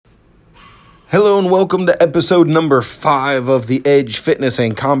Hello and welcome to episode number 5 of the Edge Fitness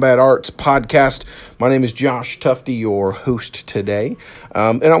and Combat Arts podcast. My name is Josh Tufte, your host today.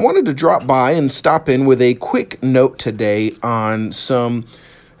 And I wanted to drop by and stop in with a quick note today on some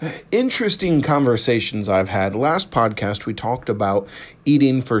interesting conversations I've had. Last podcast, we talked about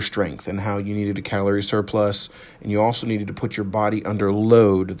eating for strength and how you needed a calorie surplus, and you also needed to put your body under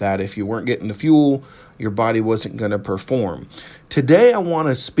load, that if you weren't getting the fuel, your body wasn't going to perform. Today, I want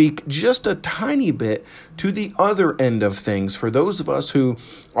to speak just a tiny bit to the other end of things. For those of us who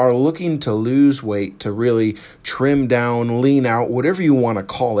are looking to lose weight, to really trim down, lean out, whatever you want to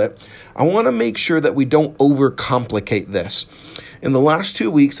call it, I want to make sure that we don't overcomplicate this. In the last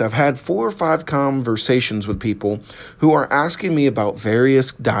 2 weeks, I've had 4 or 5 conversations with people who are asking me about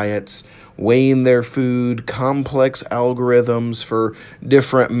various diets, weighing their food, complex algorithms for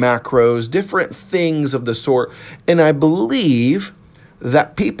different macros, different things of the sort. And I believe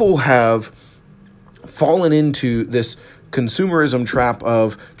that people have fallen into this consumerism trap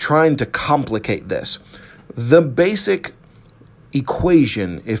of trying to complicate this. The basic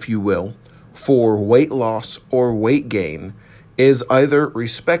equation, if you will, for weight loss or weight gain is either,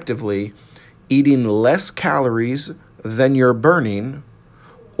 respectively, eating less calories than you're burning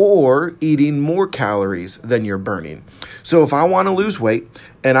or eating more calories than you're burning. So if I want to lose weight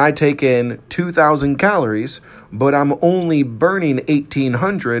and I take in 2,000 calories, but I'm only burning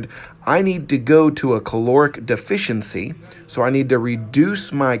 1,800, I need to go to a caloric deficiency. So I need to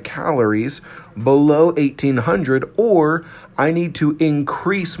reduce my calories below 1,800, or I need to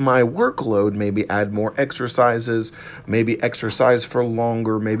increase my workload, maybe add more exercises, maybe exercise for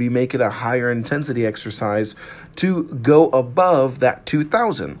longer, maybe make it a higher intensity exercise to go above that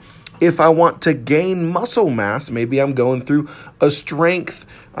 2,000. If I want to gain muscle mass, maybe I'm going through a strength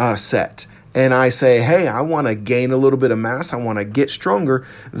set, and I say, hey, I want to gain a little bit of mass, I want to get stronger,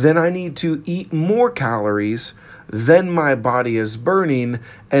 then I need to eat more calories than my body is burning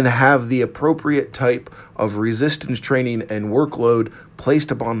and have the appropriate type of resistance training and workload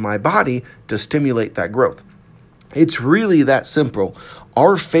placed upon my body to stimulate that growth. It's really that simple.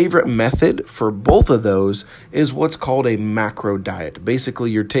 Our favorite method for both of those is what's called a macro diet.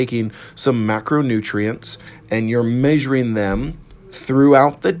 Basically, you're taking some macronutrients and you're measuring them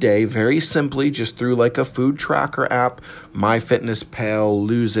throughout the day, very simply, just through like a food tracker app, MyFitnessPal,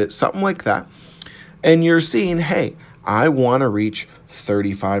 Lose It, something like that. And you're seeing, hey, I want to reach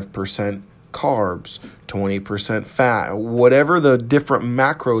 35% carbs, 20% fat, whatever the different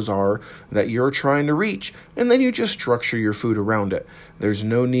macros are that you're trying to reach. And then you just structure your food around it. There's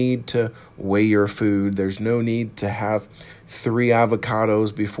no need to weigh your food. There's no need to have 3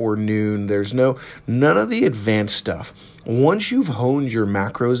 avocados before noon. There's none of the advanced stuff. Once you've honed your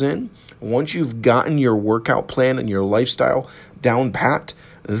macros in, once you've gotten your workout plan and your lifestyle down pat,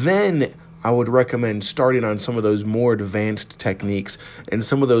 then I would recommend starting on some of those more advanced techniques and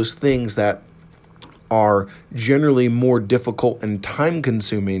some of those things that are generally more difficult and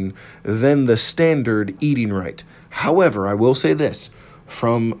time-consuming than the standard eating right. However, I will say this,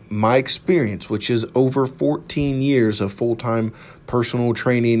 from my experience, which is over 14 years of full-time personal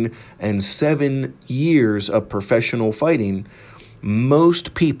training and 7 years of professional fighting,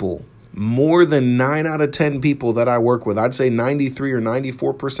 most people, more than 9 out of 10 people that I work with, I'd say 93 or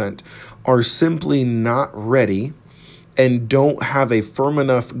 94%, are simply not ready and don't have a firm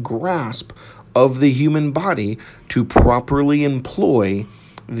enough grasp of the human body to properly employ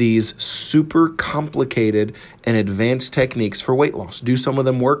these super complicated and advanced techniques for weight loss. Do some of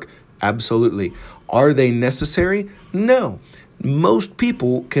them work? Absolutely. Are they necessary? No. Most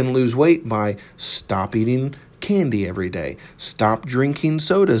people can lose weight by stop eating candy every day. Stop drinking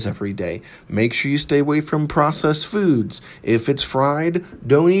sodas every day. Make sure you stay away from processed foods. If it's fried,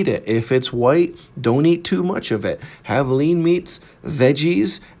 don't eat it. If it's white, don't eat too much of it. Have lean meats,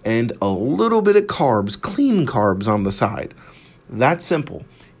 veggies, and a little bit of carbs, clean carbs on the side. That's simple.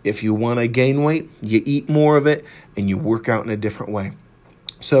 If you want to gain weight, you eat more of it and you work out in a different way.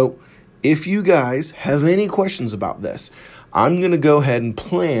 So if you guys have any questions about this, I'm going to go ahead and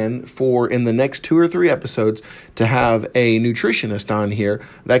plan for, in the next 2 or 3 episodes, to have a nutritionist on here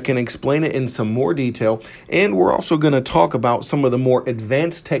that can explain it in some more detail. And we're also going to talk about some of the more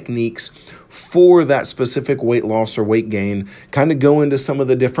advanced techniques for that specific weight loss or weight gain, kind of go into some of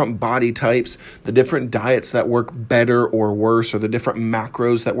the different body types, the different diets that work better or worse, or the different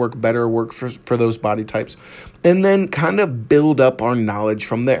macros that work better or work for those body types, and then kind of build up our knowledge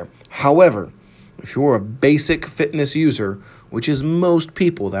from there. However, if you're a basic fitness user, which is most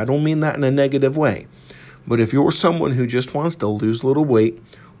people, I don't mean that in a negative way, but if you're someone who just wants to lose a little weight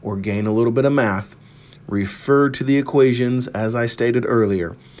or gain a little bit of mass, refer to the equations as I stated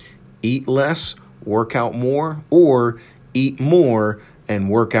earlier. eat less, work out more, or eat more and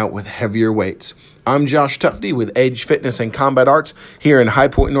work out with heavier weights. I'm Josh Tufty with Edge Fitness and Combat Arts here in High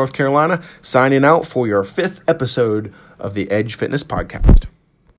Point, North Carolina, signing out for your 5th episode of the Edge Fitness Podcast.